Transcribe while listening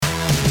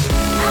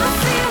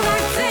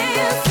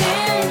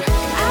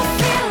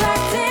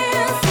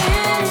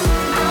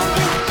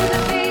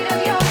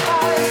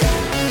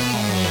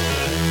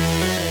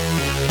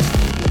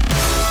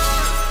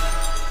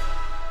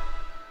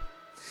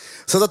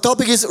So the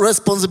topic is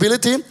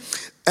responsibility.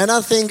 And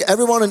I think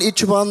everyone and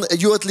each one,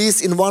 you at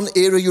least in one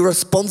area, you're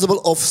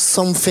responsible of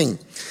something.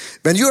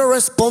 When you are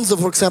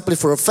responsible, for example,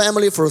 for a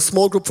family, for a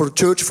small group, for a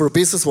church, for a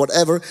business,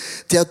 whatever,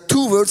 there are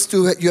two words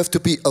you have to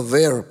be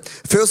aware.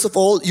 First of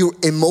all, your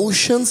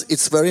emotions,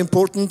 it's very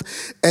important.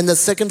 And the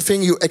second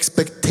thing, your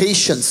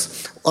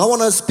expectations. I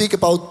want to speak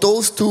about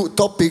those two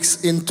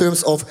topics in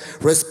terms of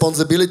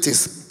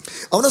responsibilities.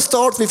 I want to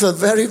start with a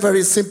very,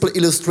 very simple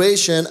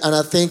illustration, and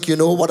I think you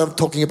know what I'm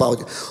talking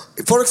about.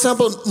 For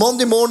example,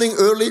 Monday morning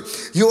early,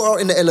 you are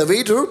in the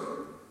elevator,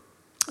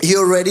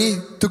 you're ready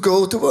to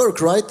go to work,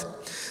 right?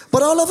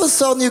 But all of a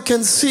sudden you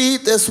can see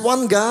there's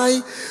one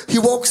guy, he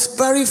walks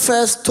very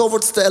fast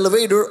towards the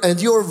elevator, and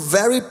you're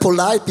very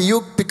polite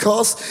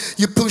because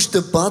you push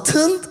the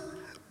button,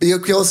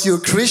 because you're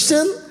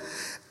Christian,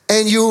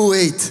 and you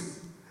wait.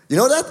 You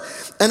know that?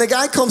 And a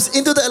guy comes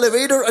into the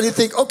elevator and you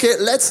think, okay,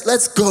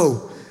 let's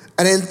go.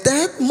 And in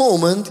that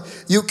moment,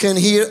 you can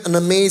hear an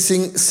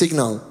amazing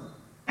signal.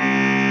 Oh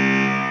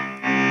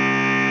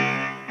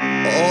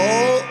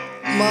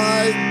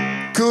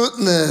my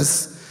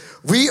goodness,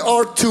 we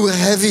are too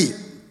heavy.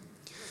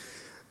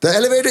 The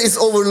elevator is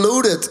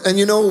overloaded, and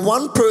you know,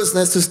 one person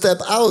has to step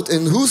out.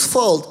 And whose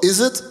fault is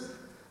it?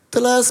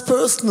 The last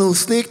person who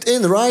sneaked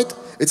in, right?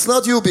 It's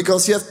not you,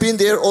 because you have been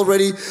there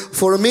already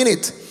for a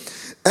minute.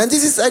 And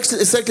this is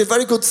actually a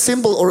very good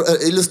symbol or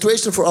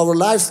illustration for our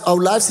lives. Our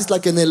lives is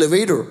like an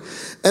elevator.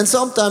 And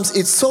sometimes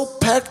it's so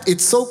packed,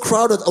 it's so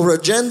crowded, our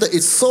agenda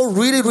is so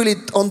really, really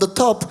on the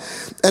top.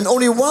 And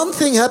only one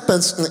thing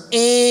happens. And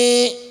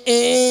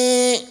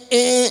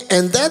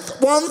that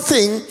one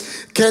thing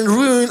can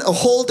ruin a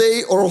whole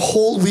day or a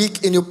whole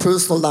week in your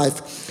personal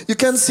life. You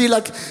can see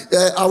like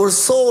our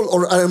soul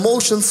or our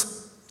emotions,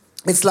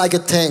 it's like a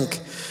tank.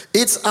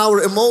 It's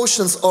our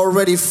emotions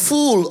already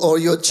full, or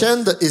your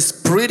agenda is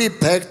pretty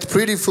packed,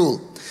 pretty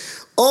full.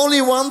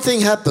 Only one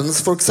thing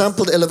happens, for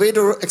example, the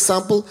elevator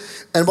example,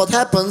 and what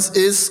happens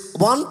is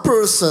one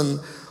person,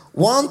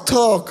 one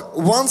talk,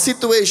 one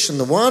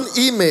situation, one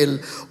email,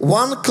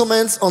 one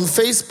comments on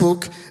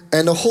Facebook,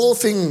 and the whole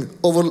thing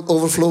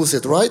overflows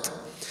it, right?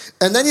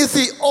 And then you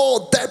think,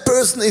 oh, that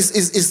person is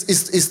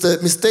the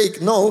mistake.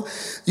 No,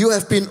 you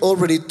have been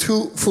already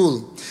too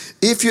full.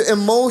 If your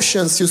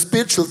emotions, your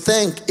spiritual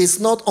tank is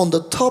not on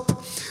the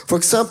top, for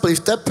example,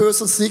 if that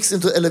person sneaks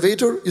into the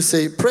elevator, you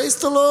say, praise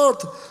the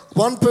Lord,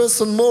 one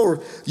person more.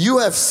 You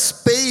have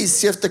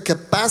space, you have the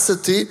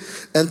capacity,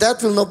 and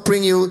that will not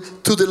bring you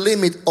to the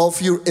limit of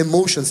your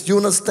emotions. You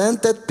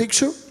understand that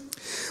picture?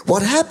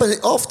 What happens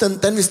often,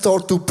 then we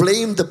start to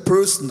blame the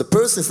person. The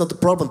person is not the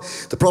problem.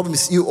 The problem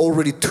is you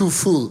already too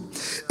full.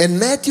 In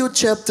Matthew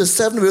chapter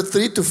 7, verse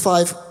 3 to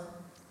 5,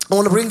 I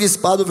want to bring this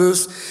Bible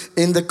verse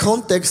in the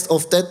context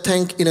of that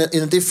tank in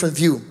a different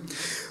view.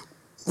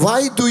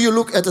 Why do you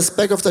look at the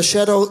speck of the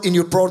shadow in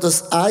your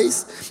brother's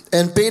eyes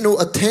and pay no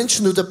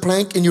attention to the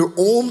plank in your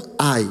own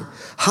eye?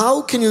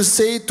 How can you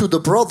say to the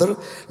brother,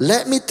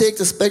 let me take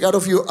the speck out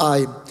of your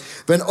eye,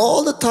 when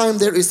all the time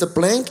there is a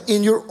plank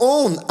in your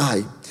own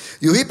eye?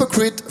 You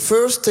hypocrite,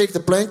 first take the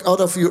plank out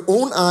of your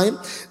own eye,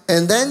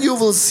 and then you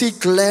will see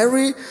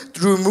clearly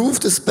to remove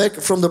the speck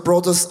from the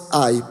brother's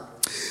eye.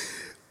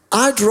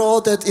 I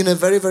draw that in a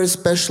very, very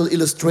special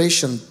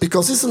illustration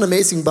because it's an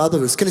amazing Bible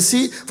verse. Can you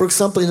see, for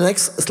example, in the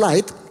next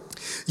slide,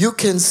 you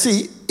can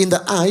see in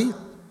the eye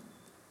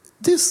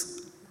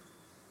this.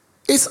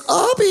 It's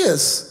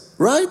obvious,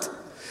 right?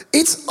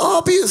 It's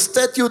obvious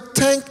that your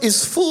tank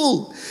is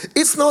full.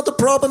 It's not a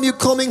problem you're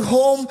coming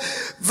home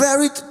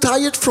very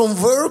tired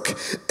from work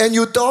and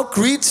your dog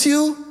greets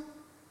you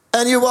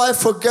and your wife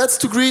forgets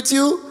to greet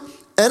you.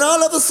 And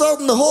all of a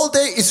sudden, the whole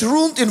day is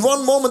ruined in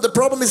one moment. The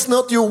problem is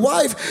not your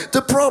wife.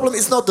 The problem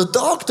is not the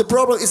dog. The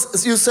problem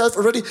is yourself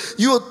already.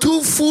 You are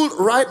too full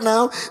right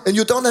now, and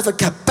you don't have a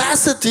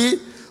capacity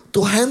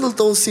to handle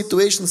those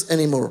situations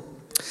anymore.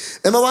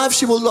 And my wife,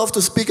 she would love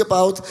to speak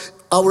about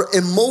our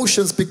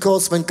emotions,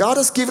 because when God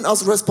has given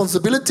us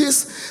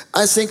responsibilities,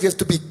 I think we have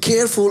to be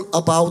careful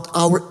about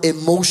our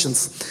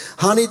emotions.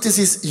 Honey, this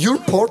is your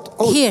part.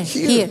 Oh, Here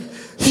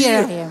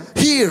I am.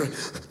 Here.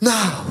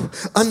 Now.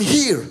 I'm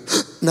here.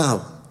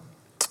 Now.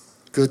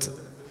 Good.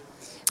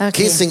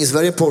 Okay. Kissing is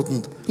very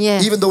important.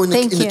 Yeah. Even though in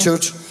the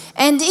church.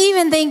 And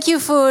even thank you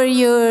for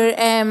your,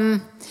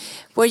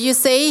 what you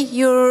say,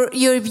 your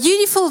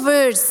beautiful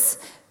words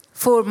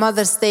for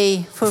Mother's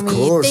Day for Of me.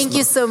 course. Thank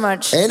you so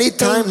much.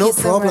 Anytime, no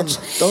problem. So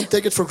much. Don't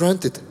take it for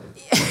granted.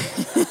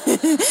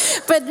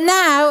 But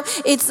now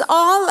it's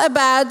all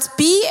about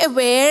be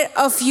aware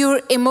of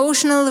your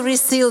emotional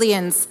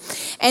resilience.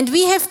 And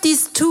we have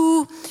these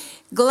two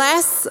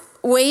glass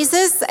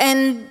vases,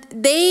 and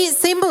they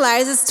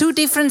symbolizes two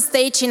different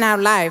stages in our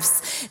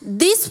lives.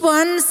 This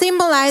one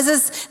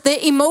symbolizes the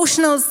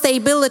emotional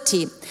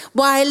stability,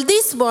 while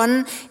this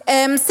one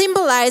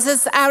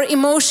symbolizes our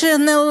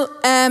emotional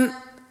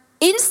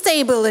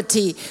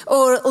instability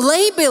or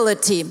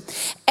lability.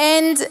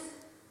 And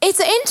it's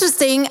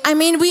interesting. I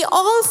mean, we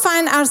all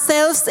find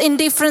ourselves in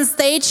different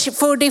stages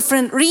for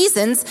different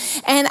reasons.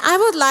 And I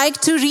would like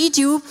to read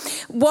you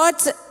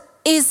what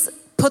is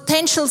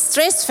potential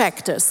stress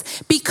factors,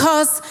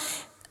 because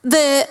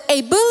the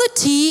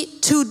ability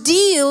to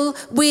deal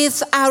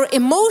with our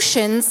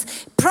emotions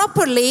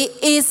properly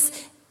is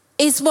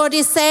what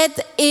is said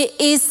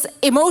is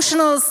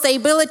emotional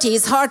stability.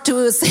 It's hard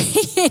to say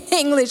in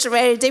English,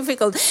 very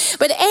difficult.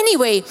 But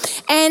anyway,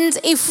 and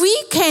if we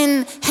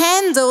can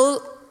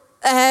handle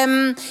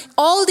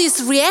all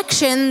this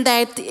reaction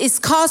that is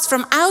caused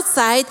from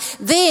outside,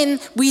 then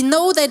we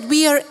know that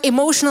we are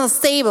emotional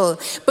stable.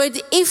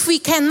 But if we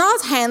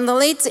cannot handle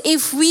it,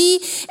 if we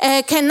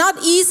cannot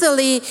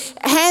easily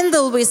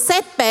handle with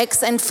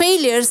setbacks and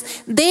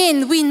failures,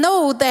 then we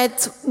know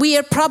that we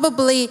are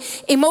probably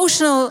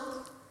emotional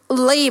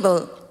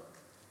label.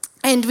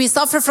 And we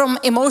suffer from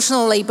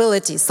emotional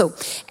lability. So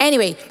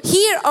anyway,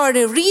 here are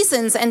the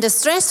reasons and the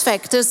stress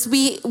factors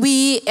we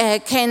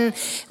can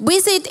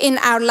visit in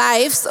our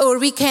lives, or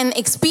we can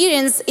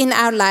experience in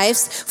our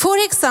lives. For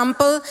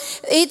example,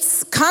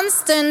 it's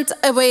constant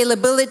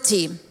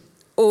availability,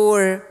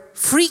 or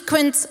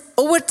frequent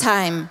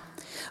overtime,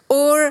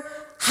 or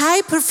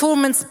high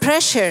performance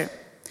pressure.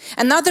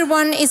 Another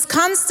one is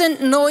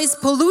constant noise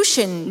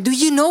pollution. Do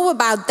you know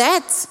about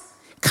that?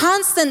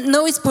 Constant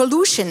noise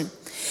pollution.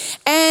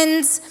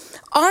 And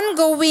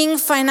ongoing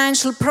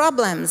financial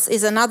problems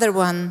is another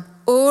one,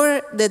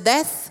 or the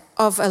death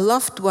of a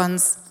loved one.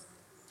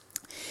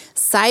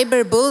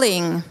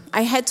 Cyberbullying.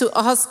 I had to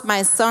ask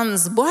my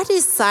sons, what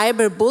is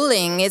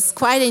cyberbullying? It's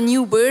quite a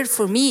new word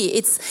for me.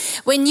 It's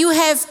when you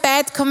have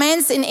bad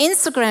comments in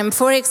Instagram,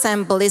 for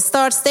example. It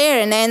starts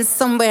there and ends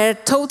somewhere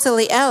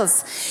totally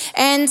else.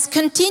 And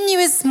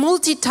continuous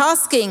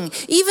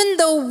multitasking. Even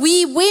though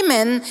we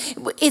women,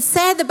 it's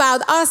said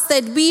about us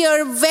that we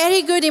are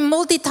very good in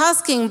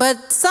multitasking,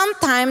 but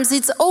sometimes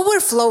it's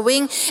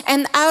overflowing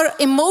and our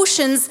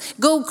emotions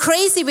go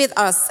crazy with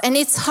us. And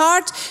it's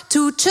hard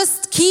to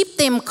just keep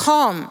them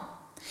calm.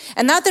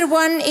 Another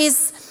one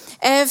is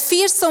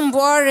fearsome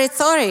war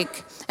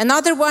rhetoric.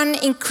 Another one,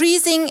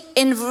 increasing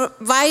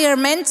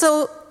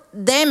environmental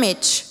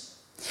damage.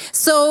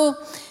 So,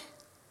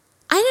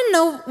 I don't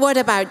know what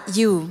about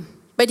you,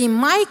 but in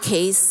my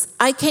case,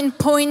 I can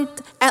point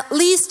at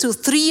least to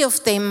 3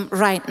 of them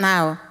right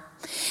now.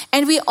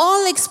 And we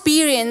all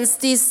experience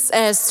these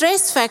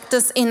stress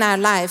factors in our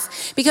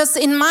life. Because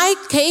in my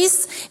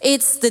case,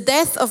 it's the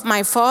death of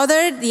my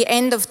father, the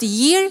end of the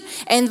year.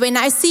 And when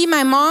I see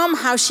my mom,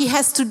 how she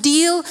has to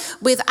deal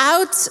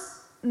without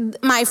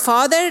my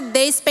father,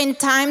 they spend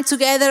time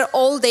together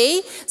all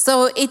day.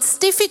 So it's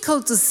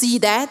difficult to see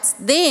that.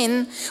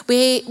 Then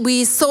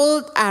we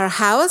sold our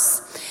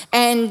house.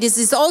 And this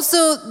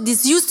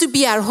used to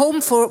be our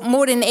home for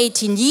more than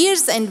 18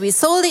 years, and we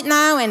sold it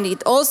now, and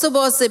it also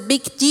was a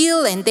big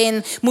deal, and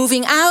then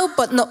moving out,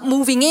 but not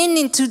moving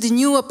into the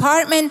new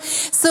apartment.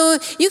 So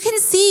you can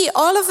see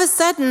all of a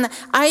sudden,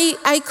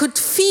 I could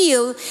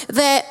feel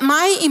that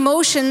my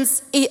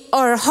emotions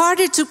are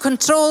harder to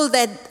control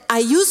than I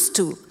used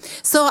to.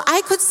 So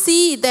I could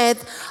see that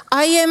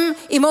I am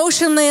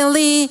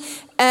emotionally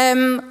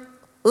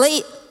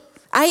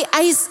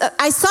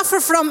I suffer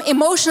from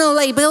emotional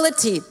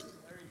lability.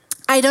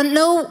 I don't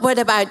know what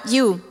about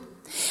you.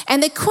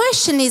 And the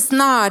question is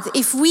not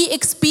if we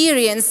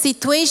experience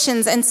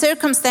situations and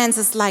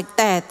circumstances like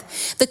that.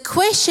 The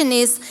question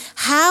is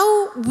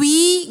how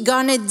we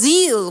gonna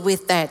deal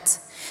with that.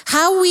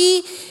 How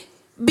we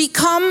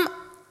become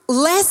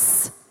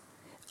less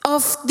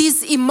of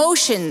these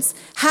emotions.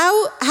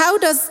 How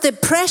does the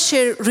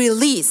pressure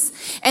release?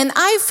 And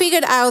I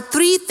figured out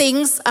 3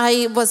 things.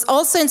 I was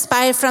also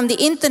inspired from the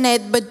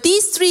internet, but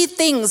these 3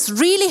 things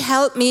really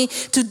helped me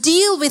to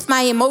deal with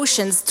my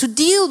emotions, to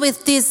deal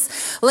with this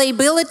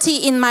lability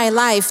in my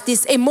life,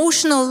 this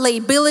emotional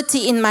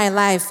lability in my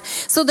life.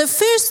 So the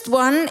first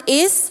one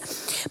is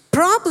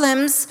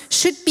problems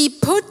should be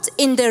put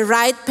in the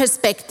right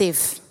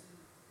perspective.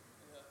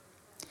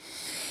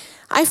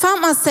 I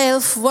found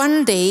myself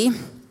one day,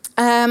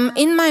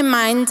 in my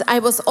mind, I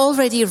was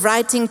already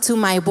writing to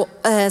my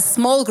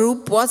small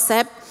group,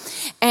 WhatsApp,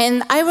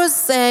 and I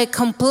was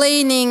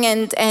complaining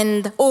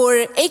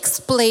or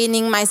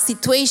explaining my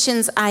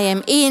situations I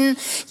am in.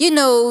 You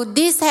know,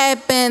 this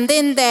happened,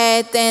 then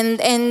that,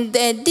 and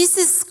this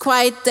is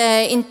quite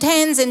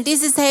intense, and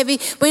this is heavy.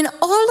 When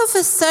all of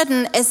a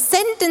sudden a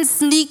sentence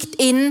sneaked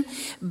in,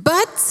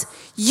 but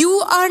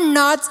you are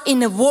not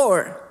in a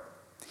war.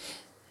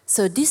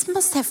 So this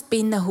must have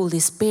been the Holy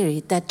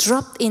Spirit that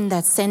dropped in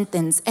that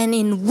sentence. And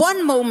in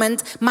one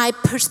moment, my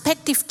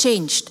perspective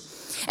changed.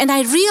 And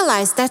I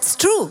realized that's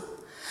true.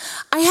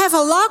 I have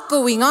a lot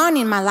going on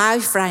in my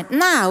life right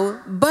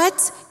now,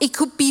 but it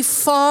could be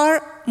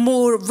far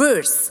more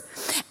worse.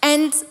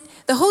 And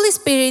the Holy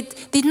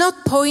Spirit did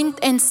not point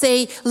and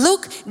say,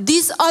 look,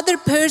 this other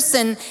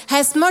person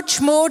has much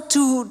more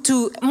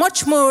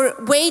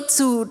weight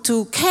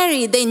to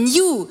carry than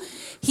you.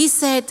 He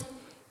said,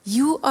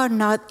 you are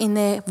not in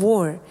a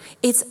war.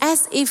 It's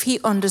as if he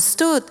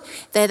understood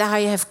that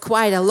I have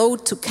quite a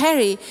load to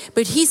carry.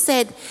 But he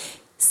said,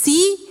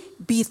 see,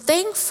 be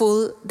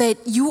thankful that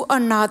you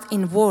are not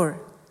in war.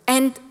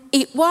 And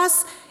it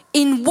was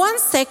in 1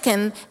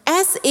 second,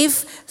 as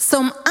if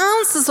some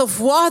ounces of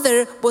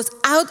water was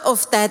out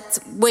of that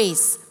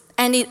vase,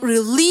 and it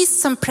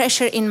released some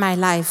pressure in my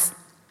life.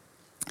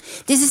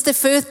 This is the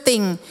first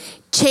thing,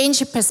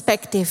 change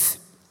perspective.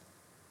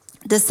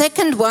 The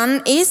second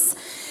one is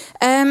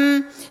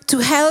to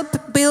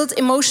help build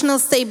emotional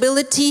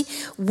stability.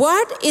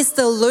 What is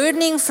the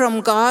learning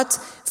from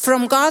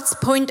God's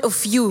point of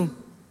view?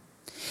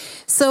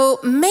 So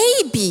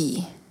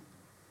maybe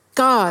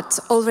God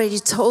already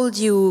told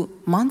you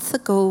months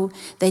ago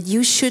that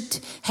you should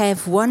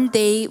have 1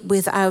 day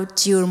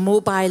without your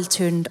mobile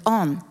turned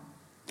on.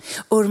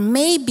 Or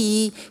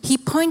maybe he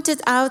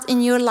pointed out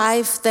in your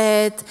life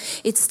that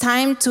it's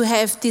time to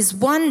have this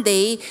 1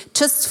 day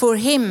just for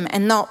him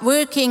and not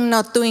working,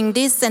 not doing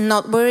this and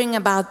not worrying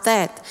about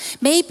that.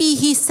 Maybe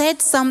he said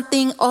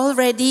something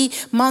already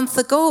months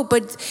ago,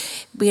 but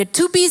we are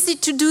too busy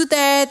to do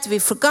that. We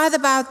forgot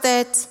about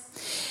that.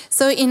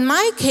 So in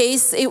my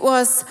case, it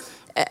was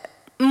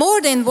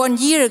more than 1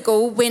 year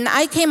ago when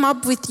I came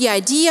up with the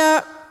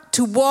idea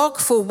to walk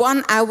for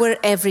 1 hour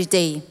every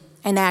day.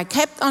 And I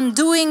kept on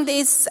doing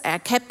this,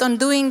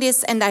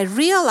 and I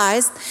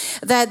realized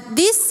that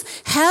this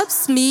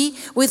helps me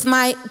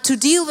to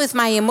deal with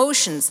my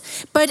emotions.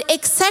 But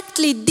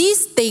exactly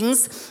these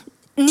things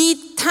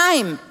need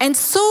time. And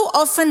so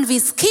often we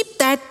skip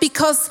that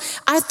because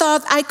I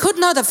thought I could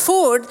not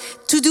afford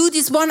to do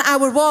this 1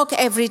 hour walk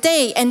every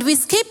day. And we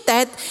skipped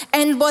that.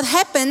 And what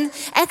happened,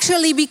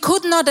 actually we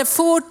could not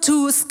afford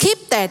to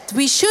skip that.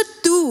 We should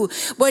do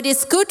what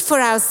is good for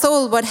our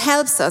soul, what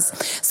helps us.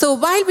 So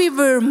while we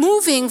were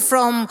moving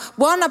from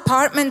one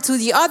apartment to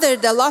the other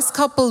the last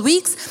couple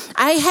weeks,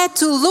 I had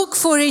to look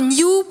for a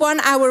new 1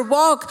 hour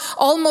walk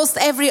almost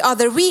every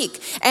other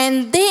week.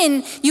 And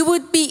then you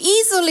would be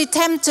easily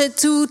tempted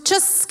to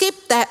just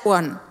skip that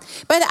one.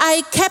 But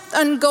I kept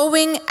on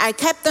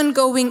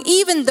going,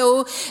 even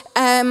though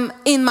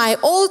in my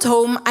old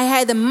home I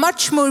had a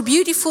much more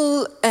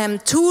beautiful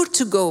tour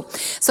to go.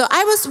 So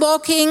I was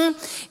walking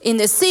in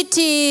the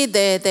city,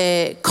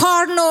 the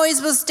car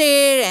noise was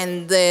there,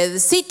 and the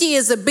city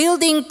is a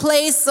building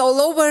place all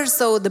over,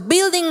 so the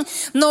building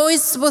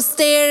noise was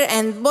there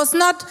and was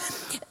not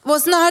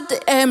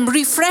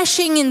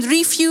refreshing and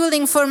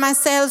refueling for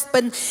myself.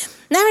 But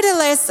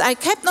nevertheless, I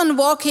kept on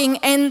walking,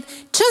 and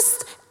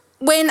just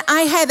when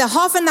I had a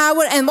half an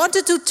hour and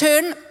wanted to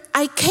turn,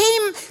 I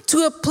came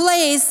to a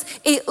place,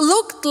 it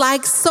looked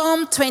like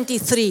Psalm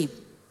 23.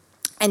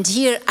 And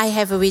here I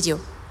have a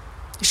video,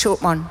 a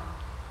short one.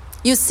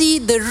 You see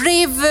the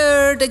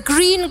river, the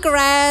green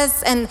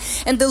grass, and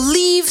the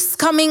leaves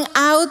coming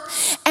out.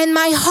 And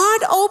my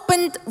heart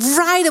opened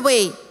right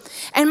away.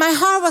 And my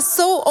heart was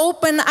so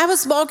open, I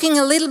was walking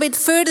a little bit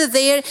further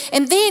there.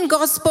 And then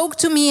God spoke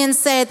to me and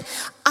said,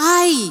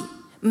 I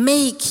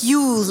make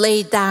you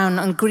lay down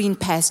on green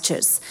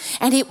pastures.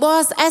 And it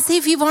was as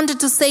if he wanted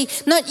to say,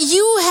 not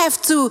you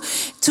have to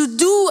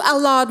do a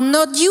lot,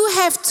 not you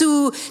have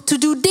to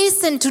do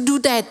this and to do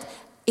that.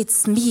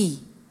 It's me,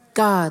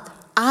 God.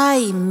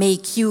 I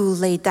make you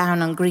lay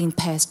down on green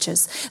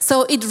pastures.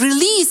 So it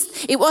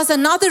was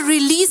another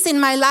release in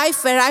my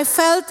life where I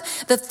felt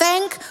the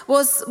tank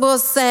was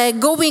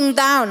going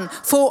down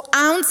for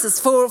ounces,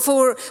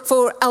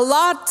 for a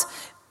lot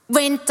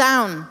went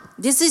down.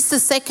 This is the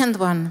second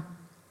one.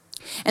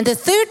 And the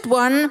third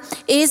one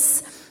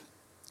is,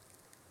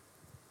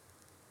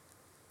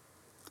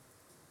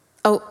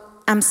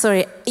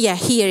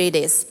 here it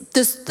is.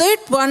 The third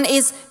one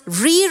is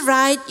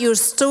rewrite your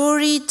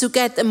story to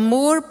get a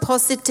more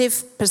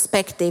positive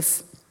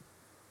perspective.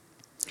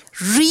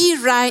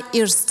 Rewrite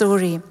your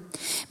story.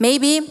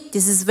 Maybe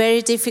this is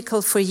very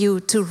difficult for you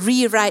to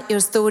rewrite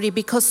your story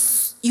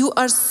because you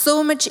are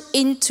so much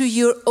into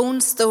your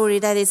own story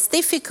that it's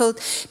difficult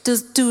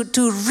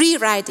to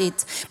rewrite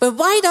it. But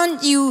why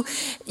don't you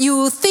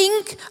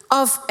think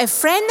of a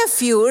friend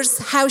of yours,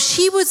 how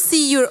she would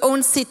see your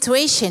own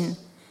situation?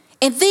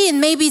 And then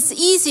maybe it's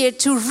easier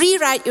to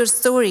rewrite your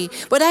story.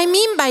 What I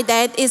mean by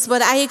that is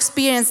what I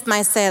experienced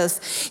myself.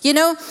 You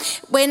know,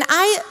 when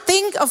I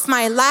think of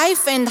my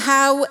life and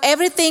how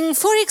everything,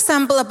 for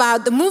example,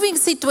 about the moving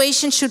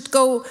situation should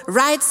go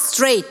right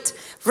straight.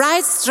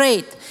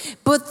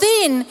 But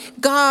then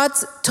God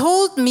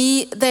told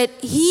me that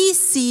he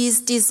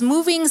sees this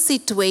moving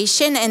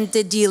situation and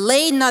the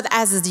delay not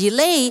as a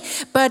delay,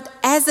 but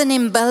as an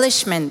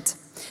embellishment.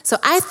 So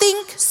I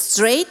think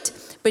straight,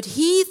 but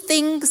he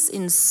thinks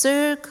in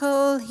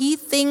circle. He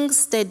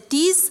thinks that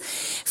this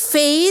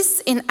phase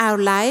in our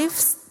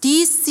lives,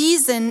 this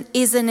season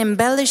is an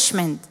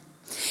embellishment.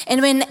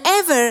 And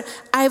whenever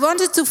I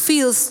wanted to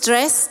feel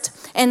stressed,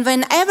 and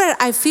whenever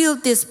I feel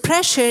this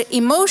pressure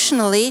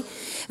emotionally,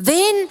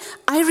 then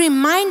I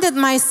reminded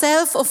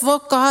myself of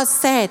what God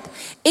said.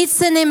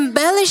 It's an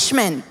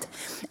embellishment.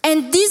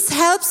 And this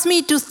helps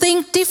me to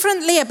think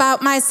differently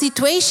about my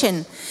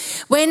situation.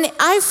 When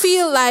I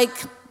feel like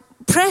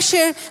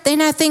pressure,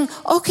 then I think,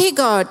 okay,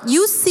 God,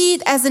 you see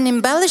it as an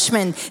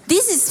embellishment.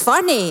 This is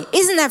funny.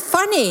 Isn't that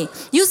funny?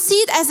 You see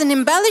it as an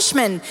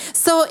embellishment.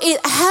 So it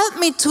helped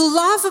me to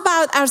laugh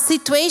about our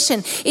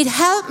situation. It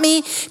helped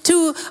me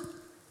to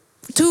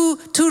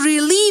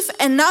relieve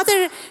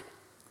another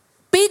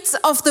bits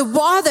of the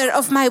water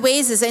of my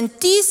vases. And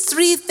these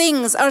three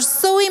things are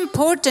so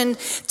important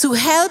to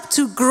help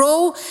to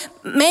grow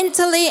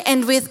mentally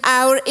and with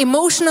our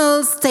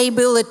emotional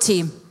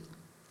stability.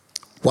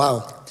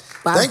 Wow.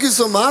 Thank you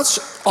so much.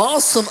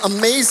 Awesome,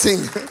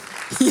 amazing.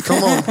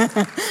 Come on.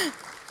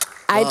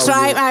 I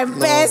try my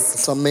best.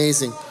 It's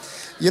amazing.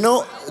 You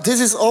know, this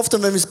is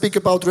often when we speak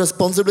about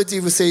responsibility,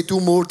 we say do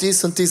more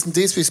this and this and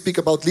this. We speak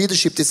about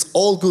leadership, it's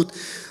all good.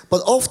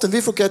 But often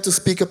we forget to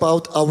speak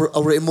about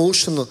our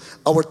emotional,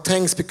 our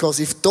tanks, because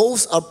if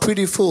those are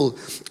pretty full,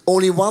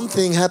 only one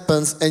thing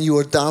happens and you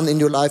are done in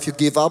your life. You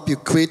give up, you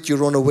quit, you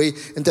run away.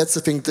 And that's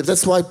the thing.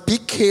 That's why be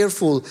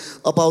careful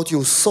about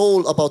your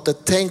soul, about the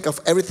tank of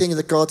everything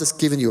that God has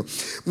given you.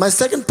 My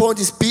second point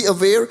is be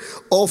aware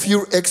of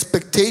your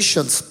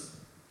expectations.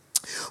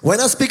 When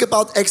I speak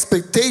about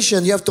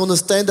expectation, you have to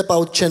understand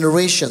about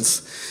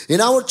generations. In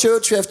our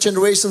church, we have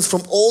generations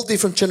from all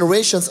different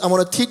generations. I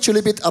want to teach you a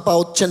little bit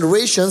about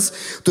generations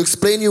to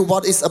explain you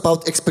what is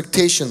about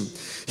expectation.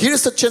 Here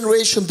is the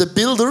generation, the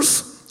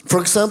builders. For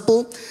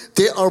example,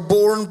 they are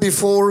born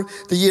before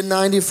the year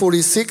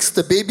 1946.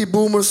 The baby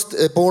boomers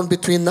born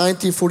between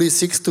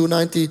 1946 to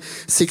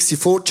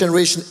 1964.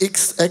 Generation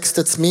X,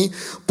 that's me,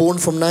 born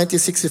from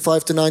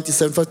 1965 to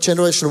 1975.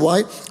 Generation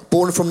Y,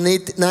 born from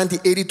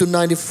 1980 to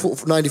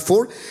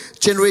 1994.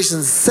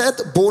 Generation Z,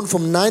 born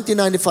from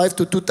 1995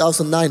 to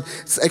 2009.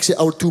 It's actually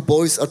our two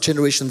boys are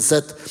Generation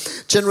Z.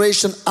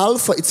 Generation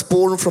Alpha, it's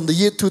born from the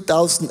year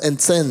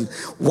 2010.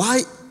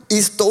 Why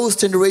is those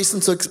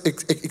generations so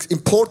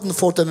important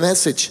for the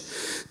message?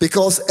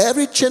 Because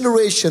every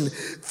generation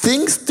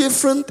thinks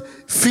different,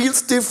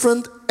 feels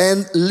different,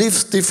 and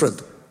lives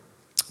different.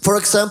 For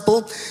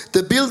example,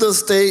 the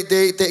builders, they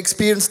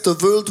experienced the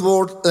World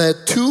War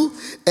II,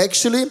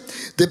 actually.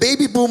 The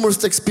baby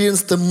boomers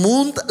experienced the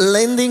moon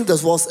landing.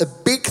 That was a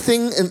big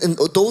thing in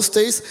those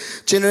days.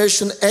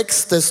 Generation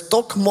X, the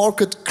stock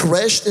market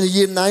crashed in the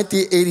year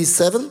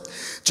 1987.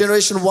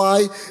 Generation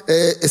Y,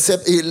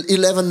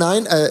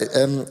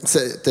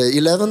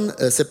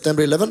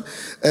 September 11,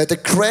 the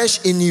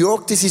crash in New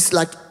York. This is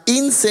like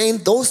insane.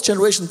 Those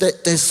generations,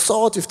 they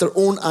saw it with their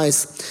own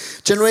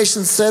eyes.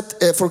 Generation Z,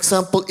 for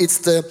example, it's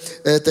the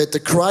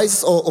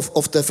crisis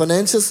of the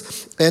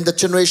finances, and the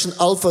Generation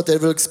Alpha, they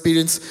will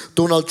experience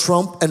Donald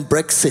Trump and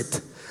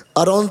Brexit.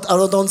 I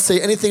don't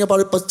say anything about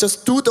it, but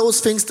just do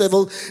those things.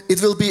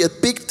 It will be a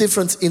big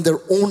difference in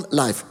their own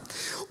life.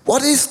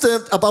 What is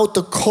about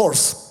the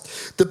cars?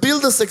 The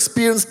builders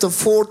experienced the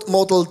Ford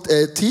Model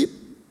T,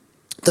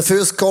 the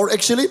first car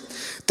actually.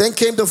 Then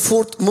came the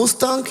Ford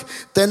Mustang,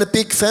 then a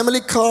big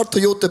family car,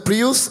 Toyota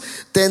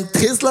Prius, then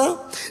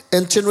Tesla,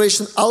 and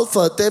Generation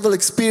Alpha, they will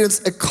experience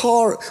a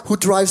car who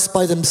drives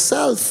by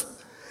themselves.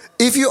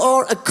 If you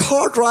are a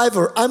car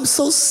driver, I'm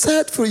so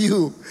sad for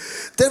you.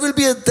 There will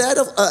be a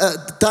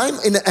time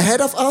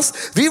ahead of us.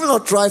 We will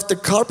not drive the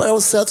car by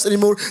ourselves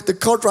anymore. The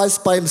car drives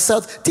by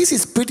himself. This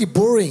is pretty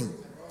boring.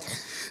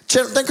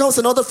 Then comes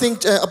another thing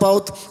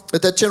about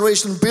the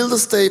generation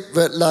builders. They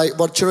were like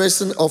what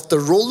generation of the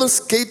roller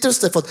skaters.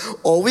 They thought,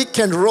 oh, we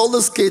can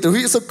roller skate.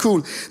 We're so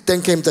cool.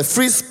 Then came the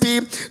Frisbee,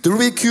 the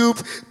Rubik's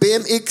Cube,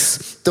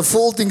 BMX, the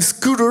folding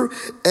scooter,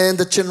 and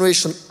the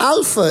Generation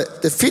Alpha,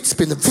 the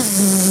Fitspin.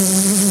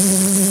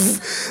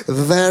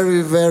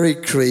 Very, very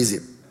crazy.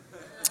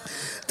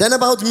 Then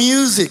about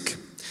music.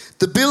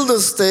 The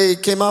builders, they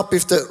came up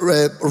with the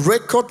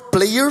record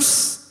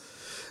players.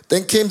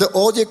 Then came the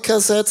audio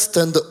cassettes,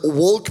 then the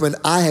Walkman.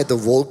 I had a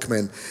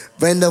Walkman.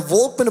 When the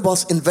Walkman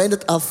was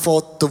invented, I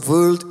thought the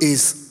world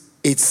it's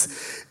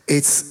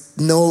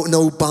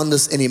no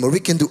boundaries anymore. We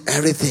can do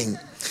everything.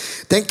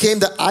 Then came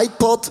the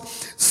iPod,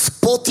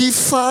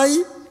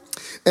 Spotify,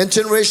 and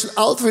Generation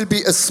Alpha will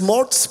be a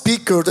smart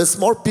speaker. The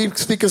smart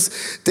speakers,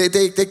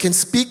 they can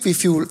speak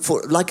with you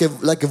for like a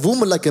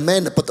woman, like a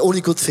man, but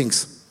only good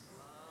things.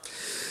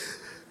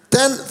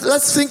 Then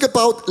let's think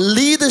about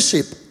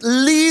leadership.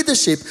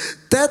 Leadership,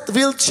 that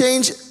will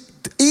change.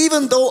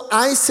 Even though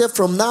I said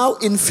from now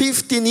in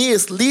 15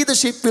 years,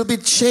 leadership will be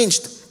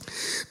changed.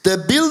 The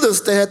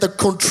builders, they had a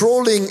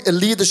controlling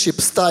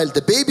leadership style.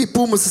 The baby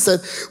boomers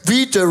said,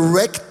 we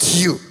direct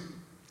you.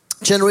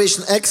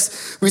 Generation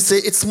X, we say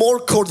it's more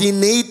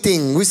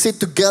coordinating. We sit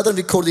together and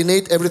we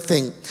coordinate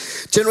everything.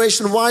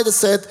 Generation Y, they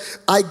said,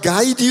 I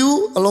guide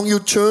you along your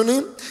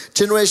journey.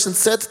 Generation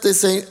Z, they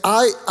say,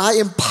 I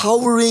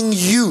empowering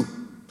you.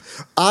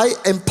 I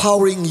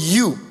empowering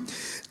you.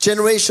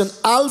 Generation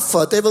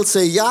Alpha, they will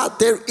say, yeah,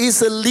 there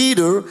is a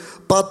leader,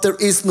 but there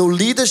is no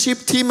leadership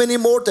team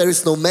anymore. There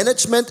is no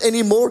management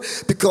anymore,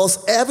 because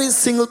every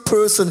single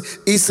person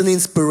is an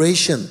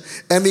inspiration.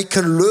 And we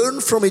can learn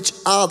from each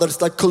other.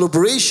 It's like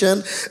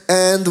collaboration,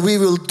 and we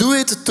will do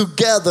it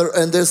together,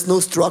 and there's no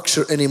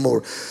structure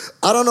anymore.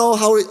 I don't know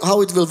how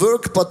it will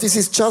work, but this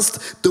is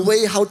just the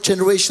way how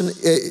generation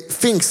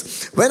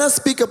thinks. When I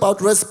speak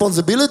about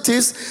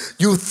responsibilities,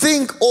 you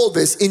think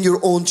always in your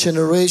own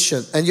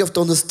generation. And you have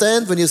to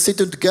understand, when you're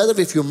sitting together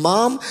with your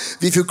mom,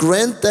 with your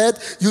granddad,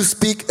 you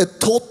speak a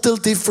total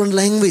different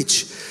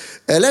language.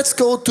 Let's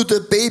go to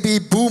the baby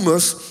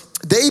boomers.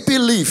 They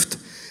believed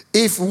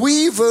if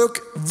we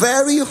work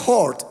very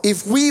hard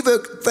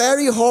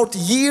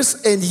years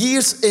and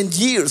years and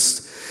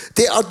years,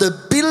 they are the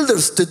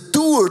builders, the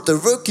doer, the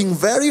working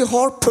very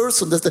hard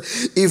person.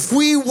 If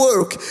we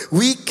work,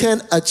 we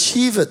can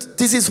achieve it.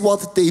 This is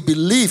what they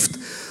believed.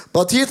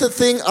 But here's the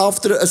thing,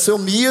 after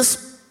some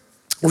years,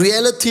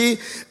 reality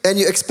and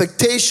your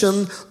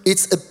expectation,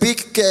 it's a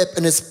big gap.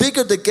 And as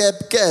bigger the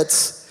gap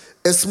gets,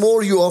 as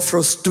more you are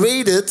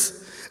frustrated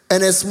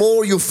and as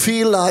more you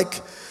feel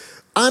like,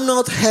 I'm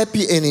not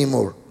happy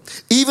anymore.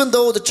 Even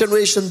though the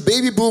generation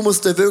baby boomers,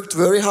 they worked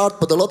very hard,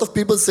 but a lot of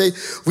people say,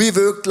 we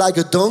worked like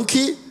a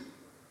donkey,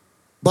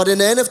 but in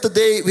the end of the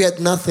day, we had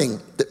nothing.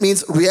 That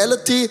means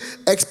reality,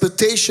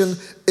 expectation,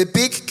 a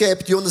big gap.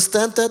 Do you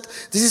understand that?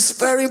 This is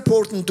very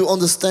important to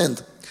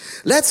understand.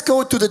 Let's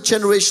go to the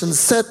generation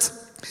Z.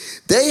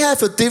 They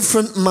have a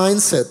different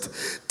mindset.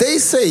 They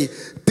say,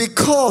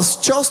 because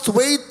just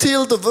wait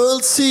till the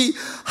world see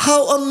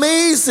how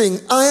amazing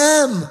I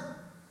am.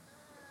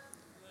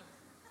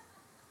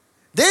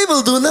 They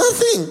will do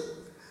nothing.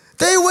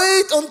 They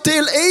wait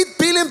until 8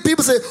 billion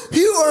people say,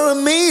 you are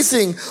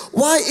amazing.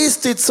 Why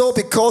is it so?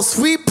 Because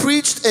we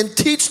preached and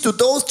teach to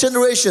those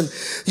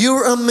generations,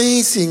 you're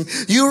amazing,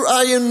 you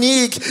are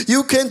unique,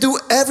 you can do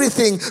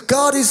everything.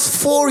 God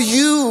is for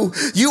you.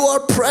 You are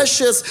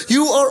precious,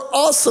 you are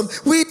awesome.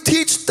 We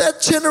teach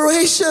that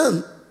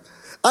generation.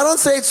 I don't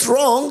say it's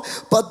wrong,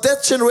 but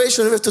that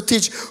generation we have to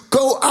teach.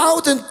 Go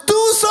out and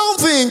do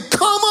something.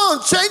 Come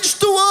on, change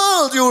the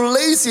world. You're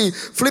lazy,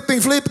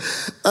 flipping flip.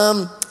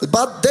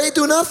 But they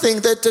do nothing.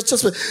 They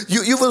just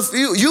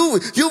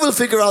you will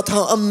figure out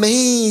how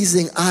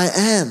amazing I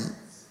am.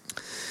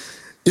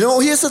 You know,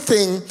 here's the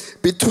thing,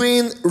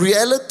 between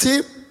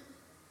reality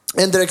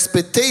and their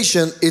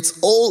expectation, it's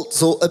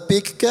also a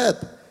big gap.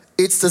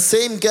 It's the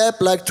same gap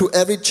like to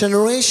every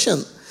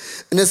generation.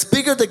 And as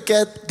bigger the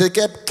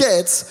gap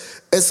gets,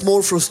 as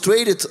more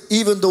frustrated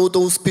even though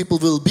those people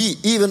will be,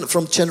 even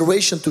from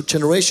generation to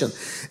generation.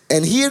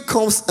 And here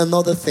comes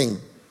another thing.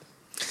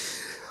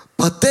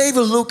 But they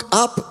will look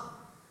up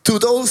to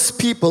those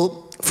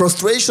people,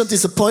 frustration,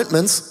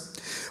 disappointments,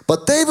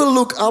 but they will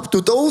look up to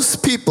those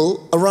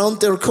people around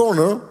their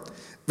corner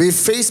with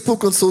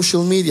Facebook and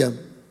social media.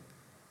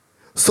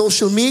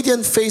 Social media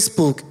and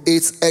Facebook,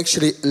 it's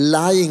actually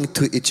lying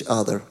to each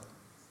other.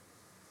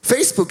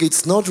 Facebook,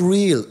 it's not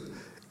real.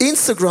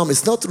 Instagram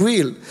is not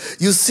real.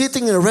 You're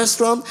sitting in a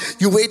restaurant,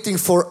 you're waiting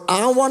for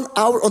 1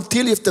 hour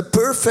until you have the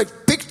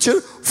perfect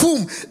picture.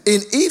 Boom!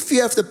 And if you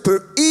have the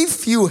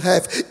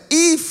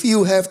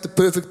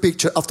perfect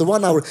picture after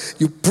 1 hour,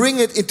 you bring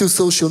it into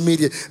social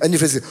media and you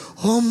say,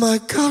 oh my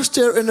gosh,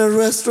 they're in a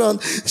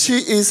restaurant. She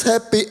is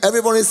happy.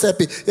 Everyone is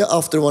happy. Yeah,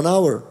 after 1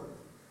 hour.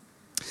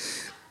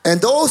 And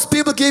those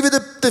people give you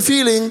the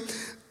feeling,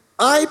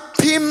 I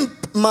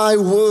pimp my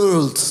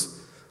world.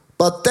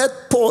 But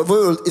that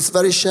world is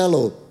very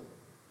shallow.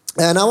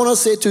 And I want to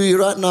say to you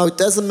right now, it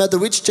doesn't matter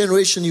which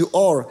generation you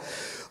are.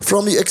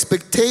 From your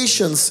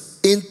expectations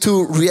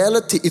into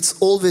reality, it's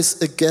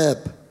always a gap.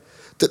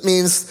 That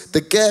means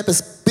the gap,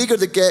 as bigger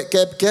the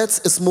gap gets,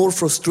 as more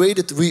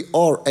frustrated we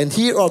are. And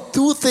here are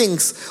two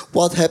things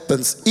what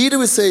happens. Either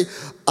we say,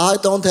 I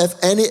don't have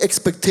any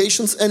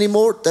expectations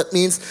anymore. That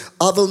means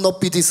I will not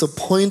be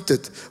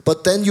disappointed.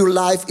 But then your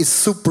life is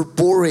super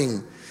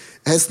boring.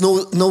 Has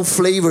no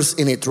flavors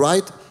in it,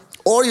 right?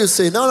 Or you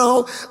say,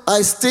 no,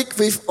 I stick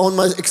on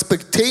my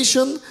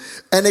expectation,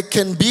 and it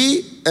can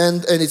be,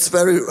 and it's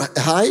very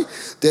high,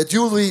 that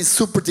you'll be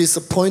super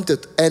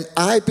disappointed. And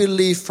I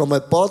believe from the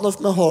bottom of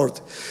my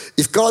heart,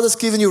 if God has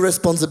given you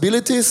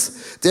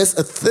responsibilities, there's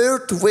a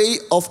third way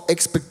of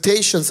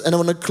expectations, and I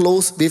want to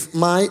close with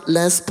my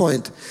last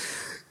point.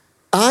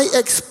 I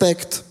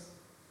expect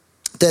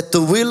that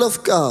the will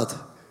of God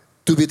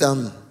to be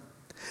done.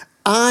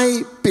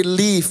 I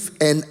believe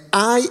and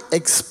I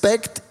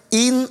expect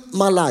in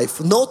my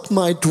life, not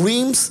my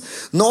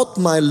dreams, not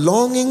my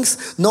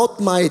longings, not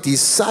my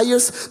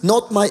desires,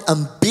 not my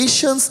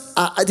ambitions.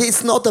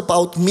 It's not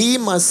about me,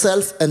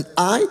 myself, and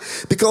I.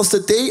 Because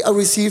the day I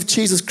received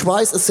Jesus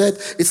Christ, I said,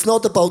 it's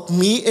not about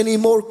me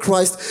anymore,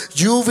 Christ.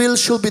 Your will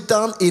shall be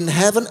done in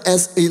heaven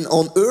as in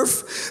on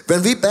earth.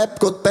 When we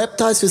got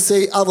baptized, we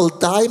say, I will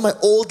die, my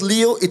old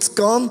Leo, it's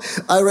gone.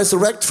 I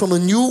resurrect from a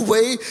new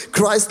way.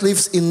 Christ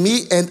lives in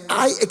me, and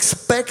I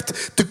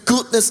expect the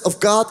goodness of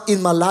God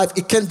in my life.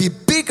 It can be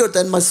bigger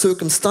than my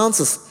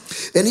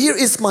circumstances. And here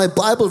is my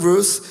Bible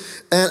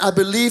verse, and I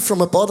believe from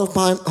the bottom of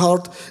my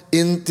heart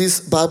in this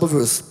Bible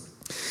verse.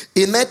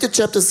 In Matthew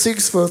chapter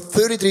 6 verse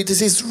 33,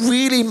 this is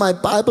really my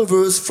Bible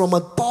verse from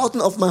the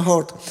bottom of my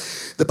heart.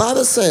 The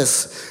Bible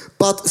says,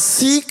 but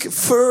seek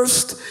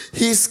first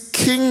his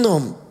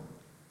kingdom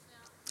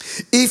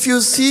If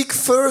you seek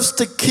first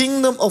the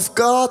kingdom of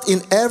God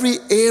in every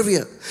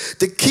area,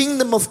 the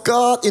kingdom of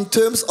God in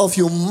terms of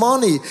your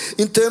money,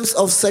 in terms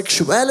of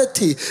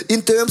sexuality,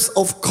 in terms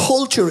of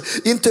culture,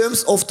 in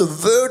terms of the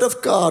word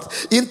of God,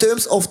 in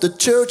terms of the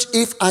church,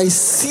 if I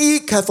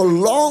have a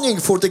longing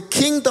for the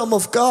kingdom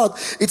of God,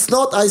 it's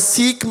not I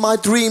seek my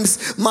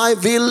dreams, my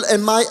will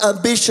and my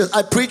ambition.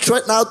 I preach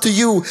right now to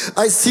you.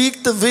 I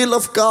seek the will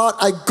of God.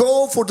 I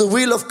go for the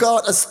will of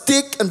God. I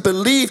stick and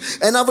believe,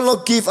 and I will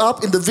not give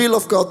up in the will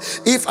of God.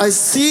 If I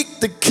seek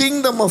the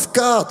kingdom of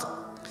God,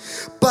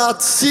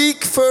 but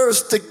seek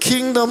first the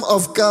kingdom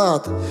of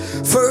God.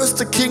 First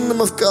the kingdom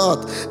of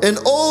God. And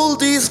all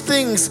these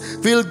things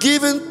will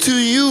given to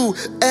you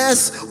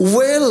as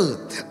well.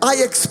 I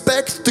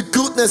expect the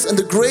goodness and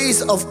the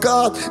grace of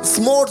God. It's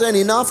more than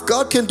enough.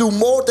 God can do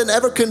more than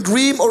ever can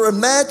dream or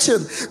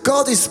imagine.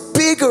 God is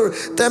bigger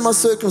than my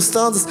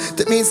circumstances.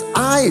 That means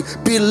I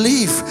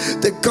believe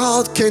that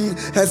God can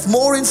have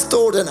more in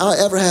store than I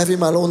ever have in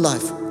my own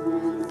life.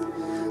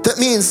 That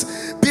means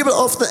people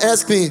often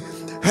ask me,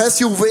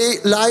 has your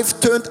life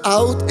turned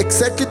out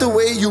exactly the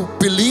way you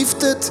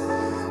believed it?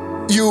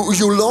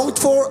 You longed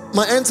for?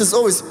 My answer is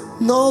always,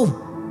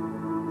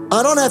 no.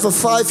 I don't have a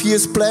 5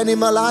 years plan in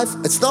my life.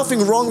 It's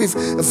nothing wrong with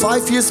a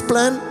 5 years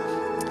plan.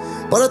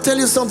 But I tell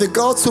you something,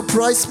 God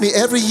surprised me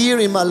every year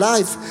in my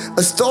life.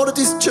 I started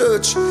this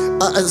church,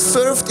 I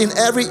served in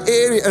every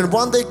area, and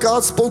one day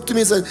God spoke to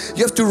me and said,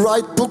 you have to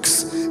write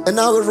books. And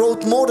now I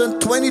wrote more than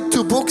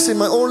 22 books in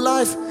my own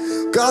life.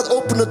 God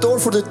opened the door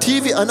for the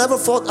TV. I never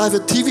thought I have a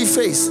TV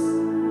face.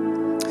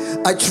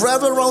 I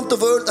travel around the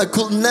world. I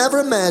could never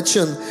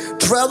imagine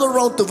travel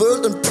around the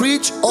world and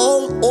preach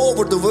all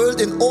over the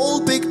world in all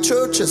big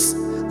churches.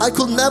 I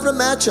could never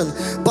imagine.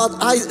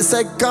 But I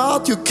said,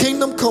 God, your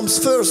kingdom comes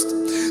first.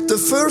 The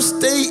first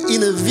day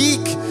in a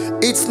week,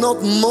 it's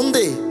not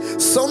Monday.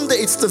 Sunday,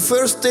 it's the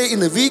first day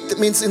in a week. That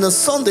means in a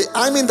Sunday,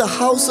 I'm in the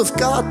house of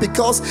God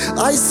because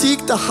I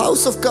seek the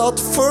house of God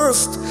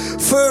first.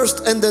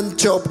 First and then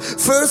job.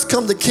 First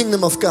come the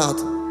kingdom of God.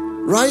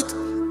 Right?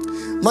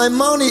 My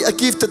money, I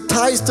give the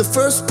tithes. The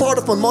first part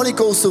of my money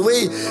goes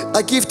away.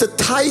 I give the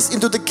tithes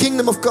into the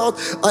kingdom of God.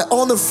 I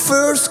honor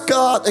first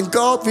God, and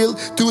God will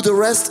do the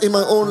rest in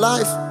my own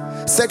life.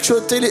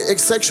 Sexuality,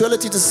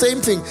 the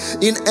same thing.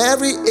 In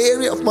every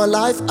area of my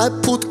life, I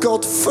put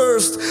God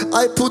first.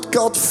 I put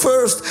God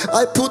first.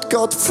 I put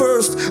God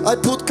first. I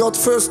put God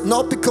first.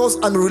 Not because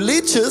I'm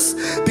religious,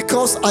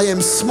 because I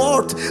am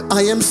smart.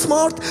 I am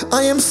smart.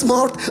 I am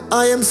smart.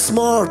 I am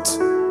smart.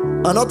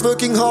 I'm not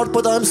working hard,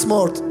 but I'm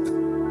smart.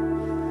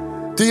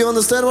 Do you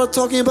understand what I'm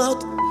talking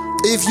about?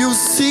 If you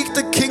seek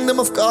the kingdom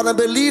of God, I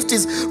believe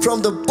this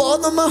from the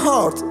bottom of my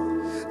heart,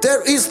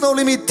 there is no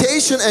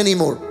limitation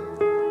anymore.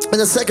 And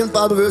the second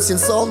Bible verse in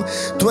Psalm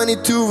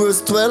 22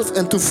 verse 12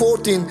 and to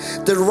 14,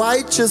 the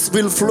righteous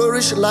will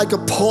flourish like a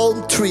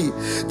palm tree.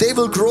 They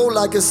will grow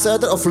like a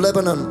cedar of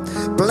Lebanon.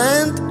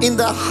 Plant in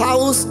the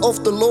house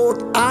of the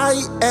Lord. I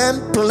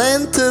am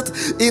planted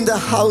in the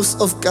house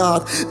of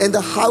God. And the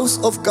house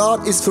of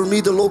God is for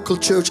me the local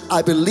church.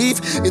 I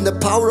believe in the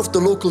power of the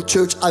local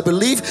church. I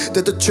believe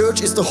that the church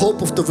is the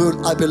hope of the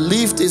world. I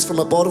believe this from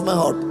the bottom of my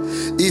heart.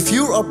 If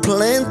you are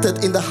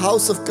planted in the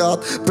house of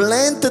God,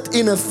 planted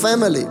in a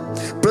family,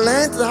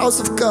 plant the house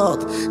of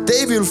God,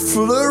 they will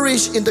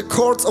flourish in the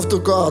courts of the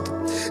God.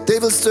 They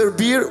will still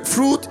bear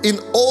fruit in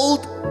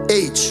old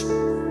age.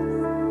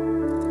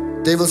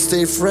 They will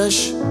stay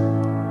fresh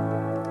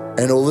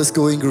and always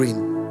going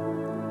green.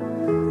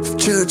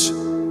 Church,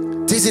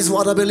 this is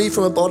what I believe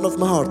from the bottom of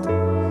my heart.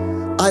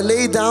 I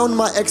lay down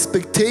my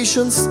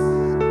expectations.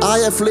 I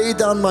have laid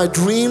down my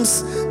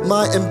dreams,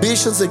 my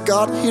ambitions, and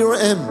God, here I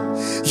am.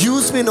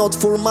 Use me not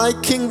for my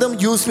kingdom,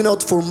 use me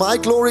not for my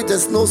glory.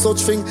 There's no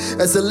such thing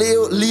as a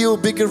Leo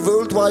bigger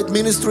worldwide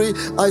ministry.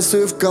 I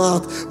serve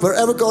God.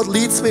 Wherever God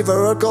leads me,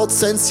 wherever God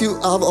sends you,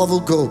 I will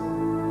go.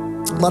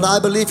 But I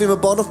believe in the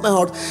bottom of my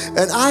heart,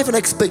 and I have an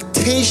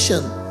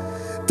expectation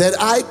that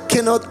I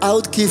cannot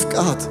outgive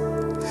God.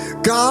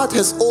 God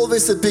has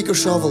always a bigger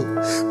shovel.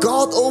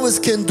 God always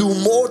can do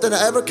more than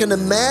I ever can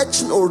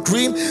imagine or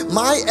dream.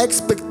 My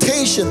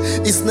expectation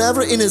is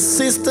never in a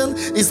system,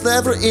 it's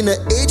never in an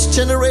age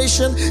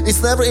generation,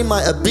 it's never in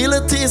my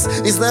abilities,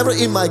 it's never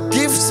in my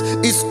gifts.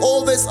 It's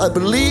always, I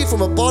believe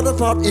from a bottom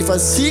part, if I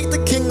seek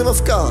the kingdom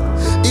of God,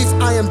 if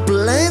I am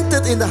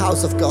planted in the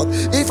house of God,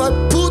 if I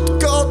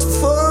put God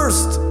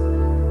first.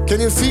 Can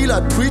you feel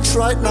I preach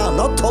right now? I'm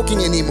not talking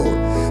anymore.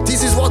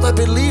 This is what I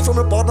believe from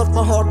the bottom of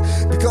my heart,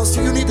 because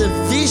you need a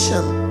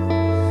vision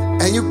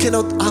and you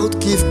cannot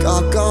outgive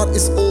God. God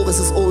is always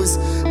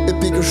a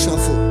bigger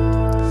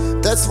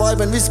shuffle. That's why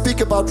when we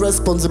speak about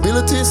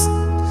responsibilities,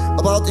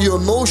 about your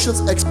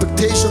emotions,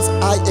 expectations,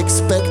 I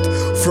expect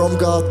from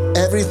God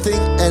everything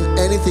and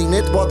anything.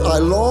 Not what I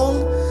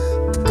long.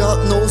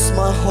 God knows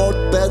my heart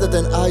better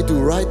than I do,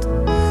 right?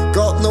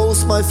 God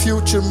knows my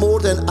future more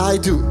than I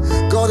do.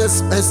 God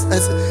has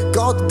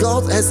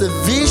a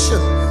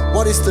vision.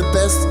 What is the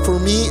best for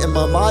me and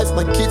my wife,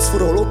 my kids, for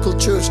the local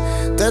church?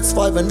 That's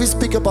why when we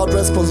speak about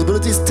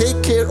responsibilities,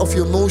 take care of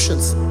your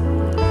emotions.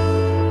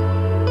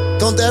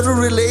 Don't ever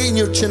relay in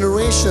your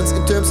generations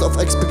in terms of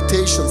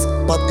expectations,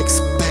 but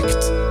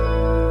expect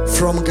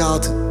from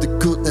God the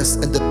goodness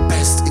and the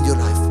best in your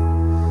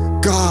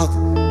life. God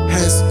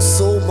has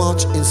so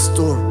much in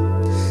store.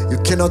 You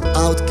cannot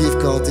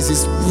outgive God. This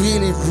is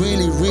really,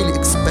 really, really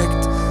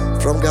expect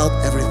from God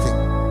everything.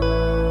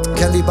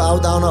 Can we bow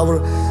down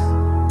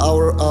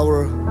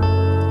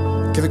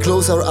can we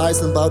close our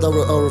eyes and bow down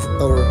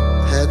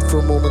our head for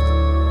a moment?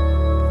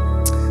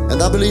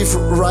 And I believe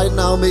right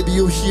now, maybe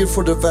you're here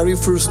for the very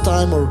first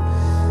time, or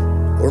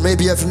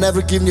maybe you have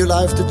never given your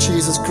life to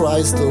Jesus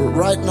Christ, or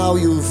right now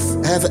you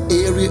have an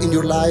area in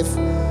your life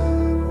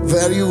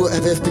where you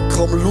have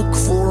become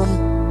lukewarm,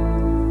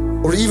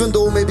 or even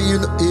though maybe you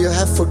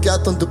have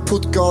forgotten to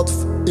put God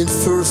in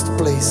first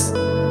place,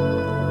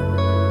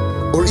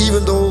 or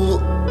even though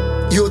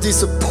you're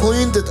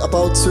disappointed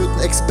about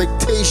certain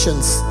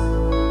expectations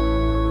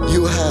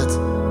you had.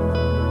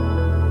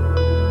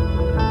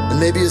 And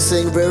maybe you're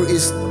saying, where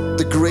is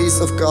the grace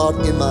of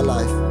God in my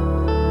life?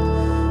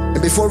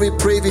 And before we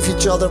pray with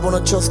each other, I want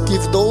to just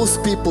give those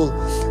people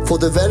for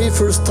the very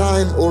first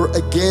time or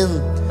again,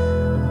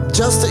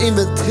 just the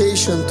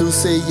invitation to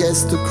say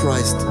yes to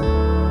Christ.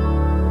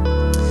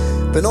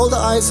 When all the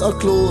eyes are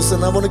closed,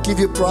 and I want to give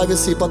you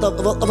privacy, but I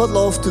would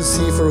love to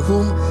see for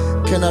whom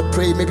can I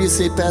pray. Maybe you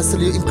say, Pastor,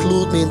 you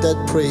include me in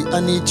that prayer.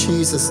 I need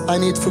Jesus. I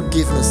need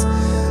forgiveness.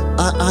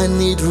 I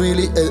need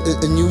really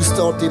a new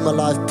start in my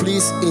life.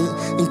 Please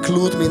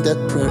include me in that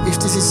prayer. If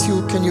this is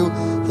you, can you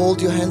hold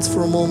your hands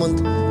for a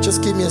moment?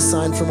 Just give me a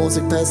sign from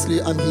Moses.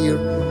 Pastor, I'm here.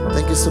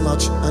 Thank you so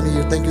much. I'm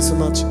here. Thank you so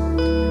much.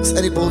 Is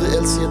anybody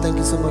else here? Thank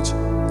you so much.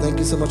 Thank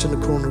you so much in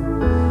the corner.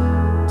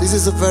 This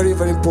is a very,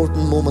 very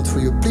important moment for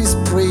you. Please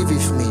pray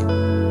with me.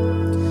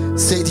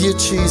 Say, dear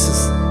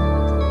Jesus,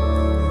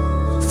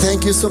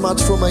 thank you so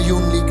much for my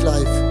unique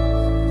life.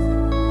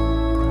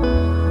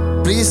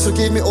 Please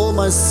forgive me all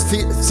my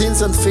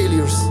sins and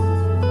failures.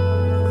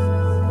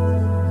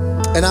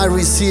 And I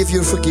receive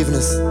your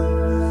forgiveness.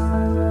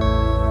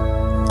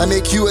 I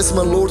make you as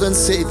my Lord and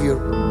Savior.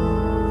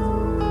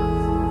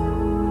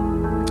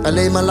 I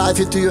lay my life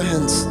into your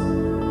hands.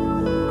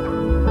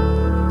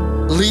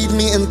 Lead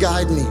me and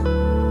guide me.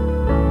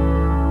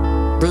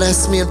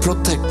 Bless me and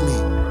protect me.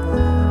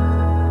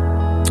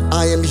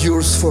 I am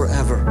yours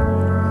forever.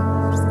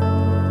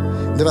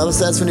 The Bible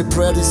says when you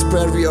pray this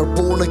prayer, we are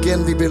born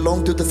again, we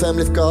belong to the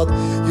family of God.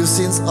 Your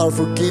sins are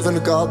forgiven.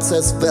 God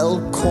says,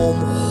 welcome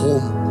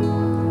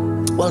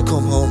home.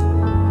 Welcome home.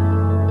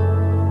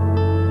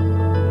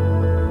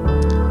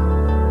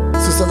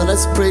 Susanna,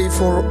 let's pray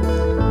for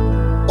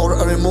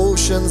our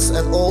emotions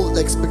and all the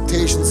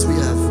expectations we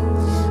have.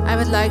 I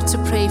would like to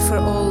pray for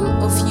all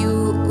of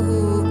you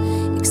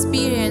who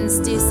experience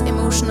this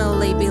emotional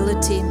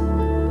lability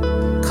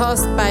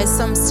caused by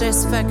some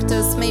stress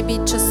factors, maybe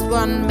just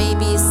one,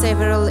 maybe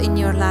several in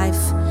your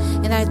life.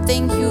 And I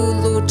thank you,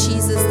 Lord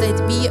Jesus,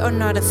 that we are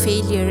not a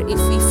failure if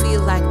we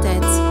feel like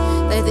that.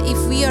 That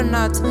if we are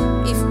not,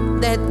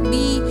 that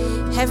we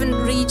haven't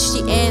reached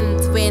the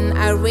end when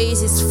our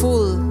race is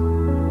full.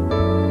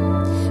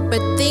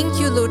 But thank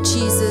you, Lord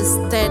Jesus,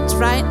 that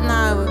right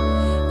now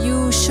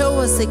you show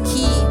us a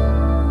key.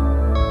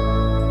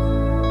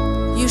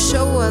 You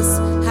show us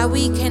how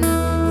we can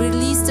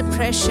release the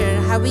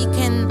pressure, how we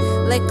can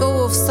let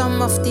go of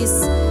some of this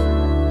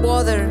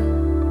water,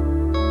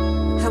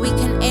 how we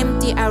can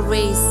empty our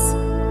race,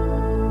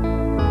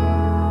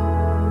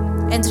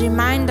 and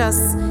remind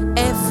us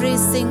every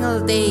single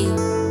day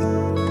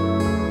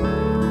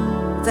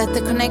that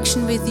the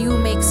connection with you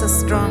makes us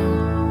strong,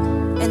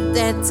 and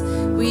that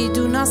we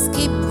do not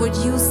skip what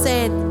you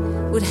said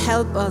would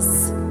help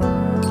us,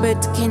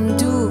 but can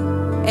do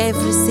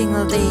every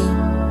single day.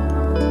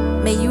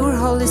 May your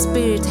Holy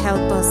Spirit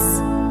help us.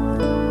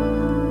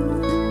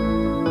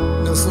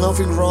 There's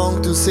nothing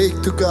wrong to say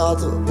to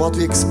God what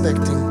we're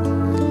expecting.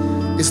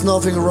 It's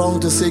nothing wrong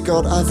to say,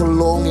 God, I have a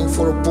longing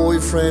for a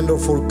boyfriend or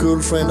for a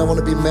girlfriend. I want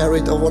to be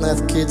married, I want to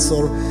have kids,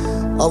 or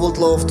I would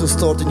love to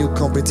start a new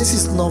company. This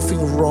is nothing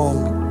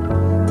wrong.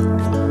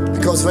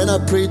 Because when I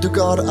pray to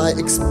God, I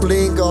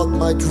explain God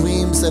my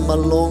dreams and my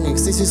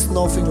longings. This is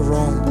nothing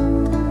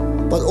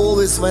wrong. But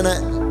always when I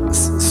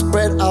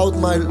spread out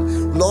my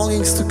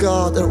longings to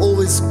God, I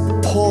always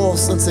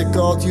pause and say,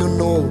 God, you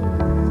know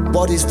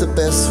what is the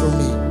best for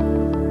me.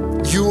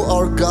 You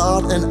are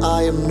God and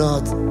I am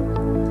not.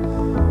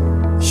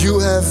 You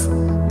have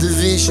the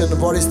vision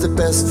of what is the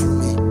best for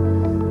me.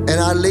 And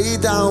I lay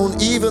down,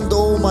 even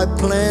though my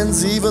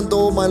plans, even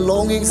though my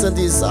longings and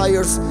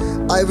desires,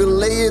 I will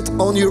lay it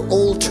on your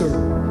altar.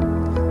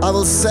 I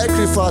will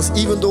sacrifice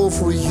even though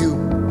for you.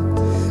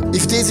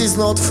 If this is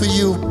not for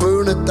you,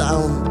 burn it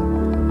down.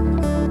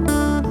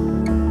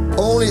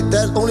 Only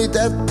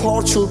that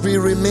part should be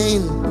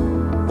remain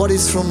what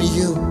is from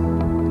you.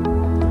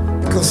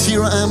 Because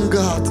here I am,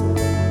 God,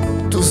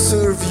 to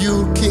serve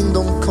you.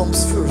 Kingdom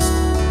comes first.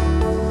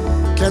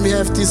 Can we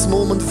have this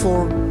moment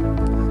for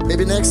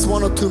maybe next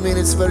 1 or 2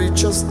 minutes where you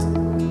just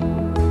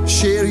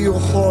share your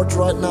heart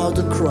right now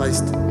to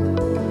Christ.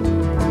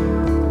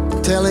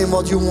 Tell him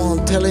what you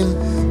want. Tell him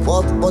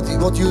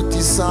what you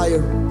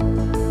desire.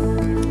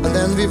 And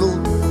then we will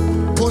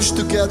push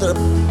together a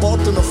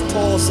button of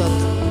pause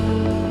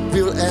and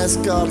we will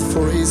ask God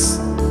for His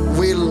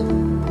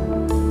will.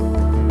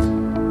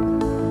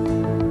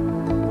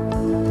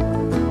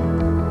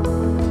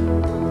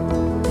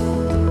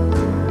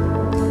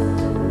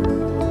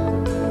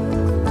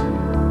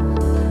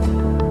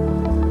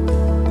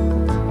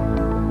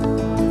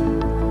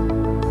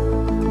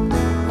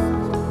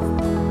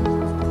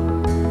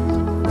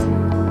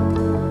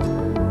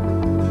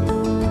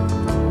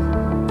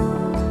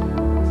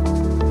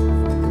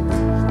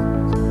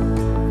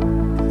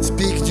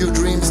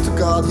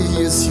 He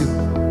hears you.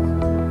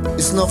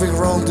 It's nothing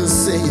wrong to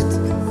say it,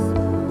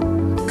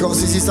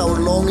 because this is our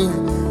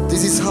longing.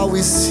 This is how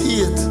we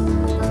see it.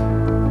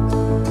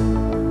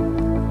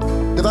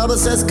 The Bible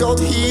says God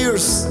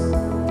hears.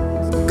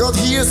 God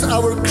hears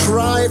our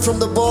cry from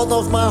the bottom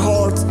of my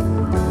heart.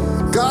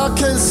 God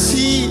can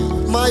see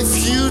my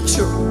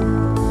future,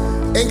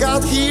 and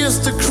God hears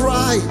the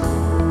cry.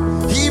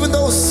 He even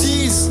though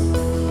sees,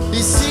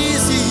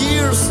 He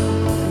hears,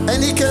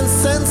 and He can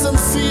sense and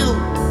feel.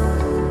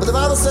 But the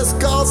Bible says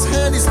God's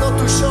hand is not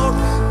too short.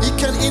 He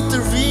can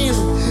intervene.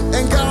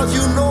 And God,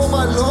 you know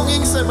my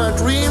longings and my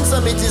dreams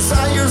and my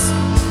desires.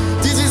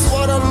 This is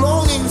what I'm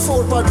longing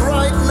for. But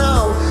right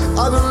now,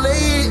 I will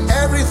lay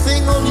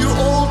everything on your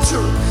altar.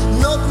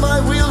 Not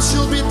my will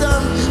shall be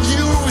done.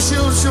 Your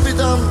will shall be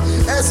done.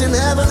 As in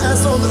heaven,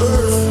 as on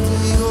earth.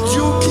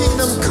 Your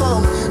kingdom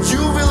come.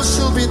 Your will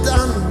shall be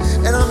done.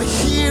 And I'm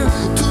here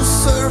to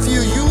serve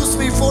you. Use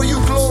me for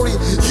your glory.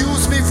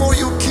 Use me for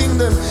your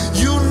kingdom.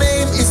 Your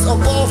name is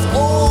above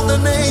all the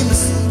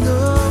names.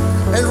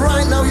 And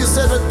right now you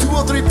said that 2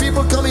 or 3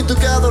 people coming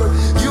together,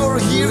 you are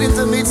here in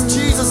the midst.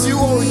 Jesus, you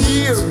are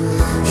here.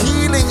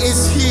 Healing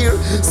is here.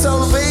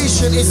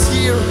 Salvation is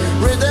here.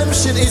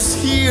 Redemption is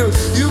here.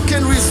 You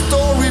can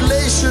restore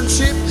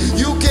relationship.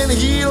 You can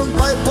heal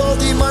my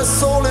body, my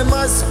soul, and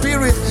my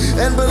spirit.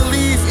 And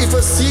believe if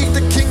I seek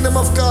the kingdom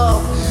of God,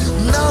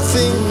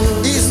 nothing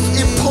is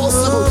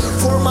impossible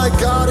for my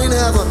God in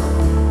heaven.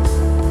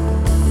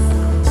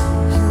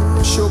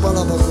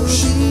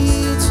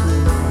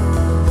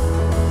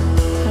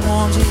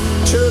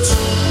 Church,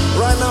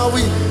 right now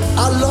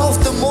I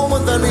love the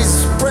moment when we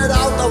spread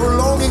out our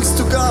longings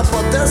to God,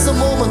 but there's a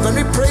moment when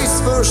we praise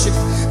worship,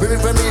 when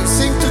we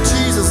sing to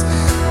Jesus.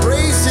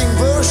 Praising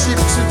worship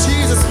to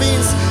Jesus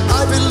means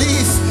I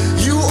believe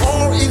you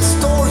are in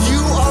store, you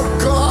are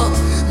God.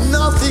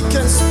 Nothing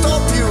can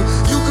stop you.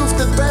 You give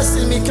the best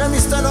in me. Can we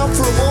stand up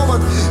for a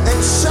moment and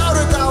shout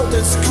it out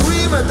and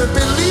scream it and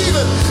believe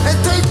it and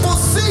take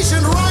position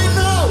right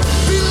now?